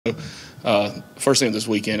First thing this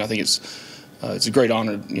weekend, I think it's a great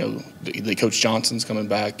honor. That Coach Johnson's coming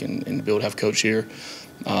back and to be able to have Coach here.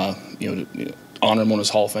 To honor him on his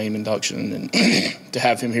Hall of Fame induction and to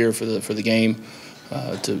have him here for the game.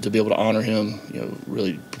 To be able to honor him,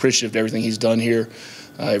 really appreciative of everything he's done here,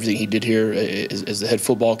 everything he did here as the head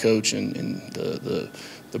football coach, and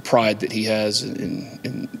the pride that he has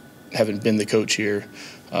in having been the coach here.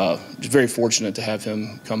 Just very fortunate to have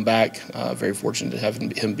him come back. Very fortunate to have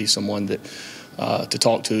him be someone that to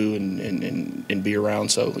talk to and be around.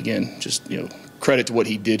 So again, just credit to what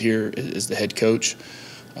he did here as the head coach.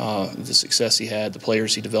 The success he had, the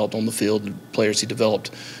players he developed on the field, the players he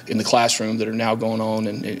developed in the classroom that are now going on.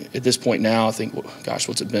 And at this point now, I think, gosh,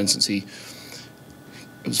 what's it been since it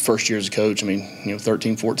was first year as a coach? I mean,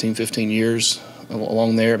 13, 14, 15 years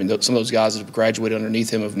along there. I mean, some of those guys that have graduated underneath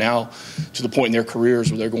him have now to the point in their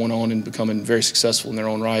careers where they're going on and becoming very successful in their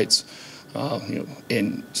own rights.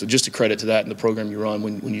 And so just a credit to that and the program you run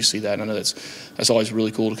when you see that. And I know that's always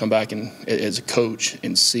really cool to come back and as a coach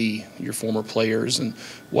and see your former players and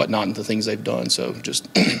whatnot and the things they've done. So just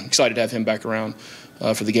excited to have him back around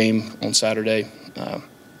for the game on Saturday.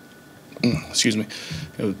 Excuse me.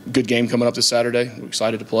 Good game coming up this Saturday. We're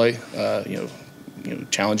excited to play.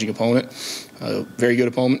 Challenging opponent, very good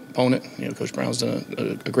opponent. Coach Brown's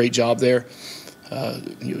done a great job there.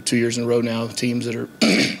 2 years in a row now, teams that are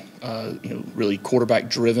really quarterback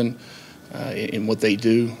driven in what they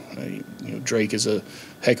do. Drake is a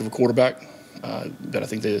heck of a quarterback, but I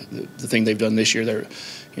think the thing they've done this year, they're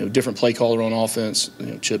different play caller on offense.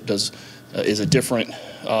 Chip is a different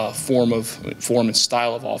form and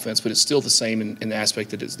style of offense, but it's still the same in the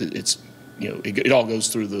aspect that it all goes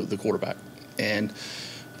through the quarterback. And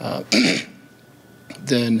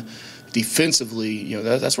then defensively,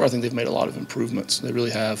 that's where I think they've made a lot of improvements. They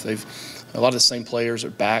really have. A lot of the same players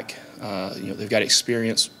are back. They've got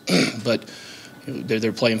experience, but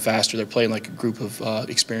they're playing faster. They're playing like a group of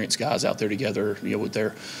experienced guys out there together. With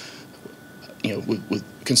their with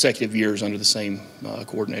consecutive years under the same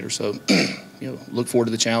coordinator. So look forward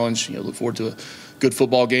to the challenge. Look forward to a good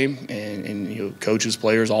football game, and coaches,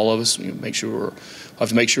 players, all of us, make sure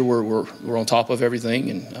we're on top of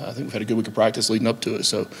everything. And I think we've had a good week of practice leading up to it.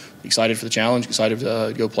 So excited for the challenge. Excited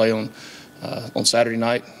to go play on Saturday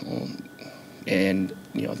night. And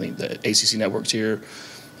I think the ACC Network's here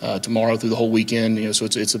tomorrow through the whole weekend. So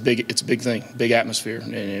it's a big thing, big atmosphere,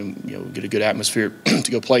 and get a good atmosphere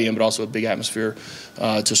to go play in, but also a big atmosphere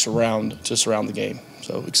to surround the game.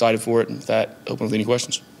 So excited for it. And with that, open with any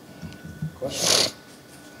questions.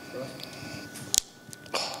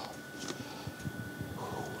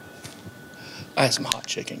 I had some hot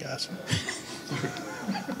chicken, guys.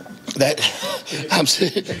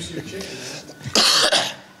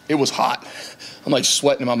 It was hot. I'm like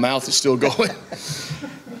sweating in my mouth. It's still going.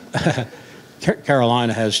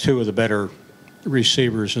 Carolina has two of the better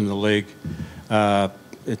receivers in the league.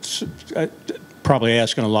 It's probably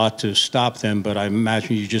asking a lot to stop them, but I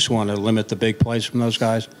imagine you just want to limit the big plays from those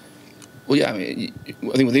guys. Well, yeah. I mean,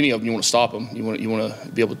 I think with any of them, you want to stop them. You want to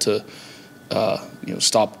be able to,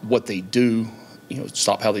 stop what they do.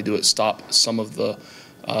 Stop how they do it. Stop some of the,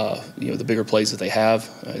 the bigger plays that they have,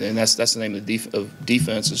 and that's the name of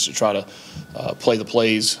defense, is to try to play the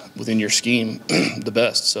plays within your scheme the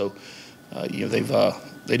best. So, they've got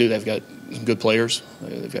some good players.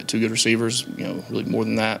 They've got two good receivers. Really more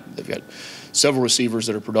than that, they've got several receivers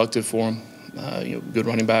that are productive for them. Good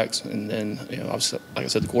running backs, and then obviously, like I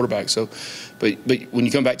said, the quarterback. So, but when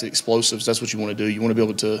you come back to explosives, that's what you want to do. You want to be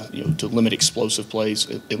able to to limit explosive plays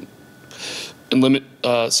and limit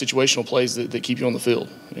situational plays that keep you on the field.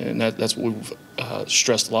 And that's what we've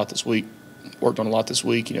stressed a lot this week, worked on a lot this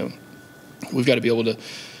week. We've got to be able to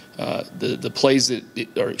the plays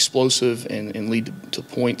that are explosive and lead to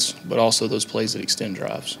points, but also those plays that extend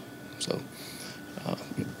drives. So.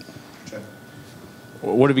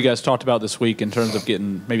 What have you guys talked about this week in terms of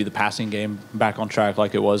getting maybe the passing game back on track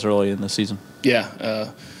like it was early in the season? Yeah,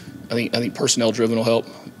 I think personnel driven will help.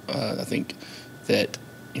 I think that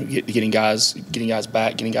getting guys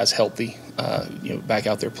back, getting guys healthy, back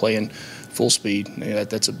out there playing full speed.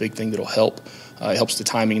 That's a big thing that'll help. It helps the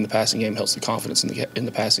timing in the passing game, helps the confidence in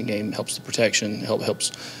the passing game, helps the protection, helps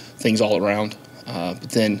things all around. But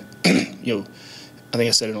then, I think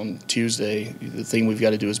I said it on Tuesday, the thing we've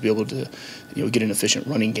got to do is be able to, get an efficient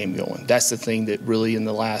running game going. That's the thing that really in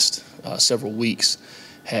the last several weeks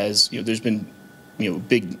has, there's been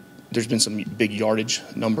some big yardage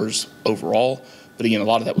numbers overall. But again, a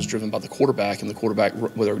lot of that was driven by the quarterback, and the quarterback,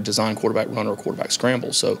 whether a design quarterback run or a quarterback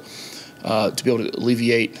scramble. So to be able to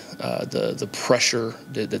alleviate the pressure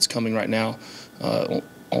that's coming right now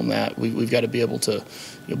on that. We've got to be able to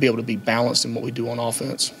be balanced in what we do on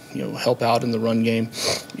offense. Help out in the run game.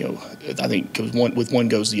 I think with one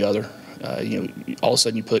goes the other. All of a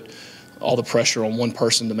sudden you put all the pressure on one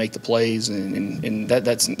person to make the plays, and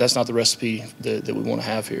that's not the recipe that we want to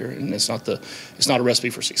have here, and it's not a recipe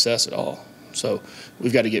for success at all. So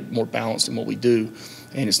we've got to get more balanced in what we do,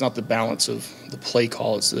 and it's not the balance of the play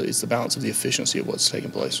call; it's the balance of the efficiency of what's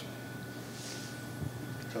taking place.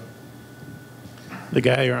 The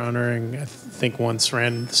guy you're honoring, I think, once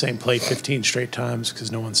ran the same play 15 straight times because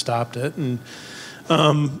no one stopped it. And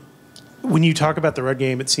when you talk about the run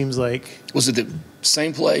game, it seems like... Was it the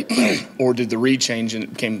same play, or did the read change and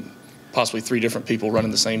it became possibly 3 different people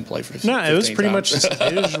running the same play for 15 times? No, it was pretty much...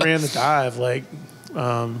 They just ran the dive like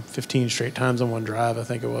 15 straight times on one drive, I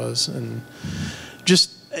think it was. And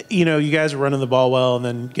just... you guys are running the ball well and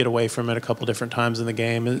then get away from it a couple different times in the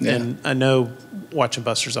game. And I know watching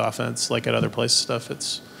Buster's offense, like at other places stuff,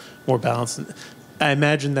 it's more balanced. I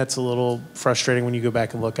imagine that's a little frustrating when you go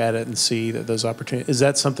back and look at it and see that those opportunities. Is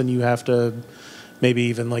that something you have to maybe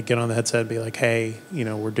even like get on the headset and be like, hey,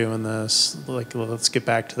 we're doing this, like, let's get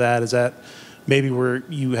back to that? Is that maybe where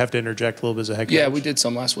you have to interject a little bit as a head coach? Yeah, we did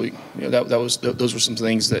some last week. Those were some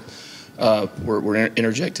things that were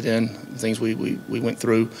interjected in, things we went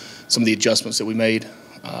through, some of the adjustments that we made.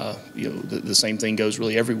 The same thing goes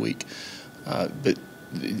really every week. But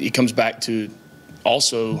it comes back to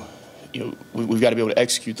also, we've got to be able to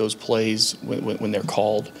execute those plays when they're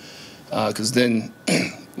called. Because then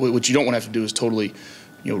what you don't want to have to do is totally,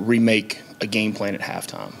 remake a game plan at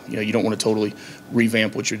halftime. You don't want to totally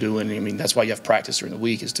revamp what you're doing. I mean, that's why you have practice during the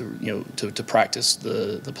week, is to practice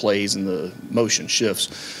the plays and the motion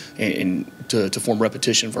shifts and to form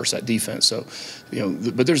repetition versus that defense. So,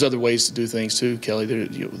 but there's other ways to do things too, Kelly.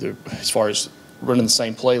 There, as far as running the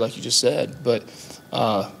same play, like you just said, but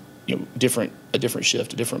a different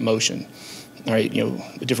shift, a different motion. All right,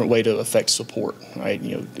 a different way to affect support. Right,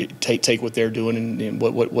 take what they're doing and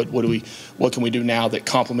what can we do now that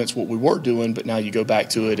complements what we were doing, but now you go back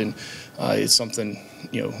to it and it's something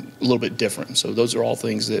a little bit different. So those are all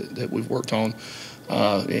things that we've worked on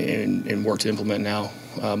and work to implement now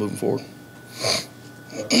moving forward.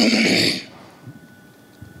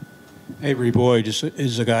 Avery Boyd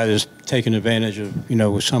is a guy that's taken advantage of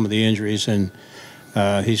with some of the injuries, and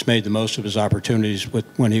he's made the most of his opportunities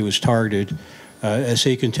when he was targeted. Has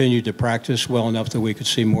he continued to practice well enough that we could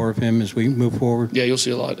see more of him as we move forward? Yeah, you'll see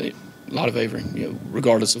a lot of Avery.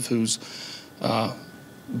 Regardless of who's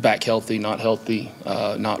back healthy, not healthy,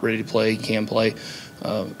 not ready to play, can play.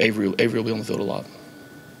 Avery will be on the field a lot.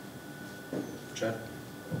 Chad?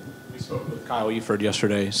 We spoke with Kyle Eford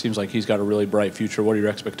yesterday. Seems like he's got a really bright future. What are your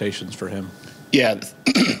expectations for him? Yeah,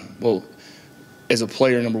 well, as a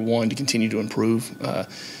player, number one, to continue to improve. But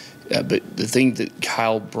the thing that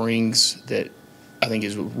Kyle brings that I think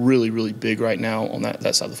is really, really big right now on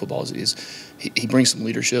that side of the football is he brings some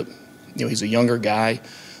leadership. He's a younger guy,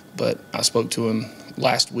 but I spoke to him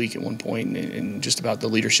last week at one point and just about the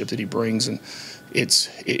leadership that he brings, and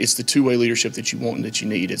it's the two-way leadership that you want and that you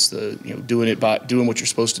need. It's the doing what you're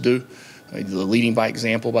supposed to do, the leading by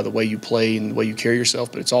example, by the way you play and the way you carry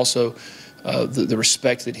yourself. But it's also the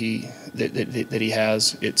respect that he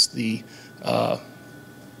has. It's the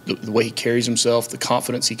way he carries himself, the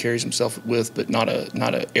confidence he carries himself with, but not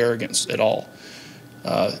a arrogance at all.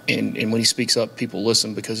 And when he speaks up, people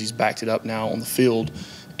listen because he's backed it up now on the field,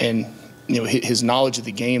 and his knowledge of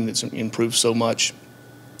the game that's improved so much.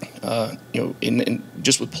 In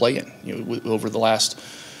just with playing, over the last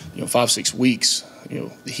 5-6 weeks,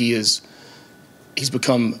 he's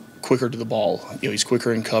become quicker to the ball. He's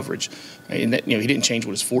quicker in coverage, and that, he didn't change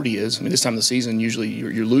what his 40 is. I mean, this time of the season, usually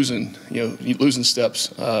you're losing, you're losing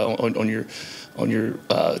steps on your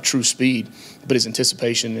true speed. But his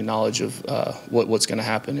anticipation and knowledge of what's going to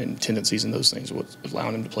happen and tendencies and those things are what's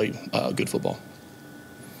allowing him to play good football.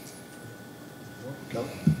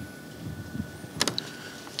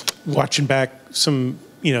 Watching back some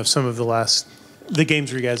of the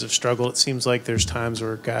games where you guys have struggled, it seems like there's times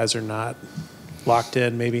where guys are not locked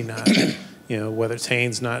in, maybe not, whether it's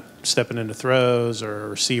Haynes not stepping into throws or a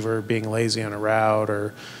receiver being lazy on a route,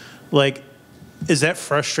 or is that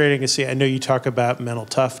frustrating to see? I know you talk about mental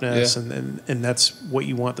toughness, yeah. and that's what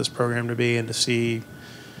you want this program to be, and to see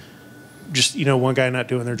just, one guy not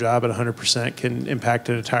doing their job at 100% can impact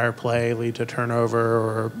an entire play, lead to a turnover,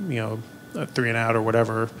 or, a 3-and-out or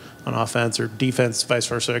whatever on offense, or defense, vice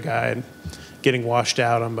versa, a guy getting washed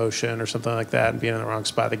out on motion or something like that and being in the wrong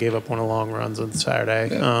spot. They gave up one of the long runs on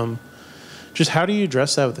Saturday. Yeah. Just how do you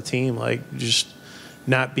address that with the team? Just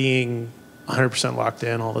not being 100% locked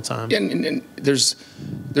in all the time. Yeah, and there's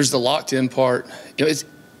the locked in part.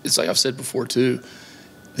 it's like I've said before too,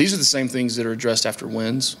 these are the same things that are addressed after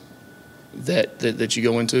wins that you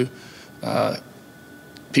go into.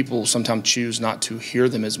 People sometimes choose not to hear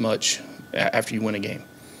them as much after you win a game.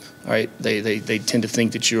 All right, they tend to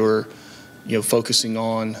think that you're, focusing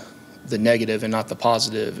on the negative and not the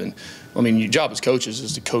positive. And I mean, your job as coaches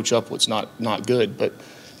is to coach up what's not good, but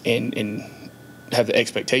and have the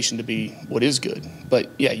expectation to be what is good. But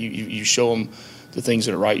yeah, you show them the things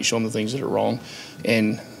that are right, you show them the things that are wrong,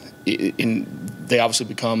 and they obviously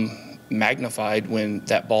become magnified when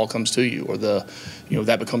that ball comes to you, or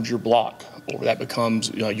that becomes your block, or that becomes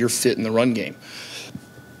your fit in the run game.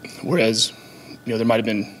 Whereas there might have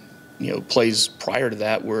been plays prior to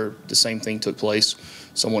that where the same thing took place,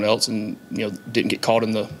 someone else, and didn't get caught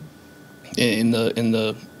in the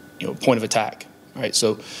point of attack. All right,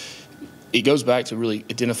 so it goes back to really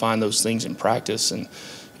identifying those things in practice, and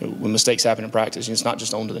when mistakes happen in practice, it's not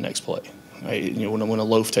just on to the next play. Right? When a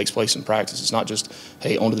loaf takes place in practice, it's not just,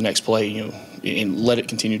 hey, on to the next play, and let it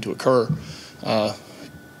continue to occur.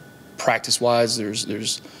 Practice-wise,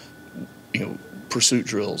 there's pursuit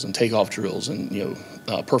drills and takeoff drills, and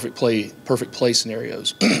perfect play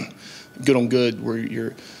scenarios, good on good, where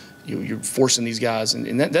you're forcing these guys,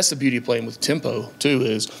 and that's the beauty of playing with tempo too.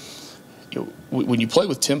 Is when you play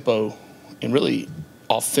with tempo, and really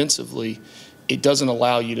offensively, it doesn't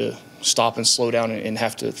allow you to stop and slow down and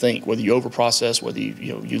have to think. Whether you overprocess, whether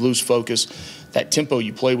you lose focus, that tempo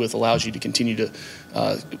you play with allows you to continue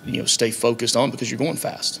to stay focused on, because you're going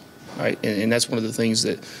fast, right? And that's one of the things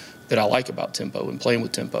that I like about tempo and playing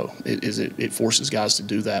with tempo, is it forces guys to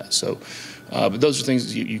do that. So, but those are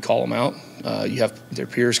things you call them out. You have their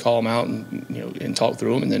peers call them out, and talk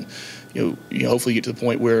through them, and then hopefully get to the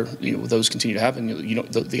point where those continue to happen.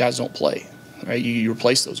 The guys don't play, right? You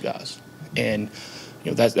replace those guys, and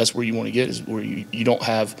that's where you want to get, is where you don't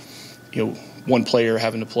have one player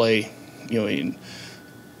having to play in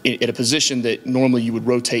at a position that normally you would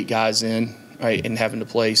rotate guys in, right, and having to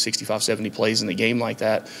play 65, 70 plays in a game like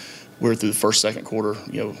that, where through the first, second quarter,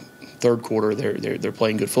 third quarter, they're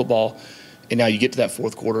playing good football, and now you get to that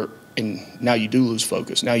fourth quarter, and now you do lose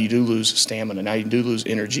focus. Now you do lose stamina. Now you do lose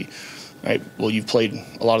energy, right? Well, you've played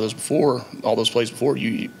a lot of those before, all those plays before.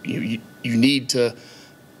 You need to,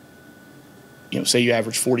 say you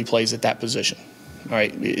average 40 plays at that position, all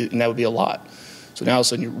right, and that would be a lot. So now all of a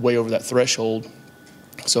sudden you're way over that threshold.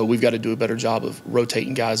 So we've got to do a better job of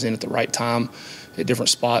rotating guys in at the right time, at different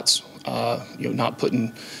spots. Not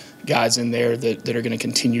putting guys in there that are going to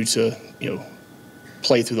continue to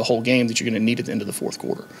play through the whole game that you're going to need at the end of the fourth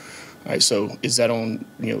quarter. All right, so is that on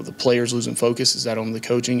the players losing focus? Is that on the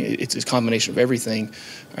coaching? It's a combination of everything.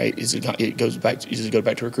 Right? Does it go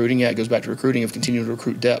back to recruiting? Yeah, it goes back to recruiting, of continuing to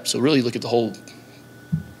recruit depth. So really look at the whole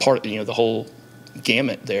part, the whole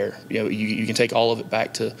gamut there. You can take all of it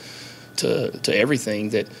back to everything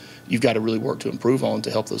that you've got to really work to improve on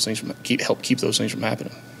to help those things keep those things from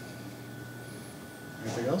happening.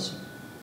 Anything else?